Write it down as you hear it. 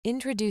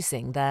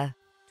Introducing the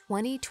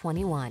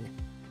 2021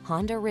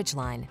 Honda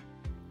Ridgeline.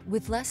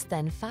 With less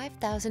than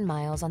 5,000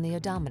 miles on the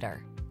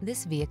odometer,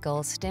 this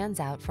vehicle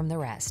stands out from the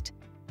rest.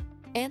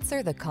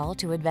 Answer the call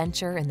to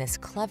adventure in this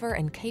clever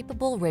and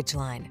capable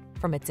Ridgeline.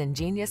 From its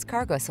ingenious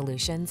cargo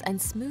solutions and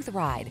smooth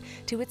ride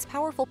to its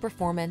powerful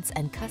performance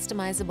and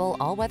customizable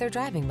all-weather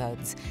driving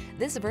modes,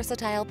 this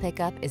versatile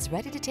pickup is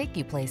ready to take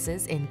you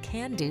places in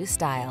can-do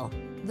style.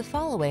 The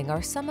following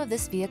are some of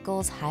this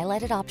vehicle's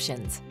highlighted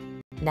options: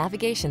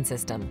 navigation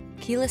system,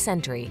 keyless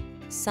entry,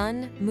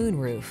 sun,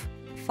 moonroof,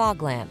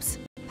 fog lamps,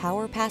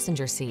 power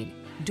passenger seat,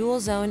 dual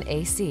zone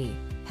AC,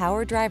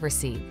 power driver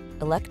seat,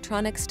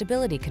 electronic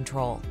stability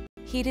control,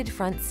 heated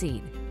front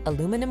seat,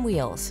 aluminum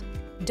wheels.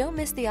 Don't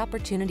miss the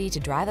opportunity to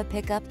drive a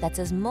pickup that's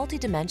as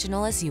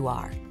multi-dimensional as you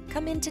are.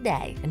 Come in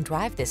today and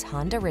drive this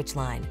Honda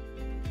Ridgeline.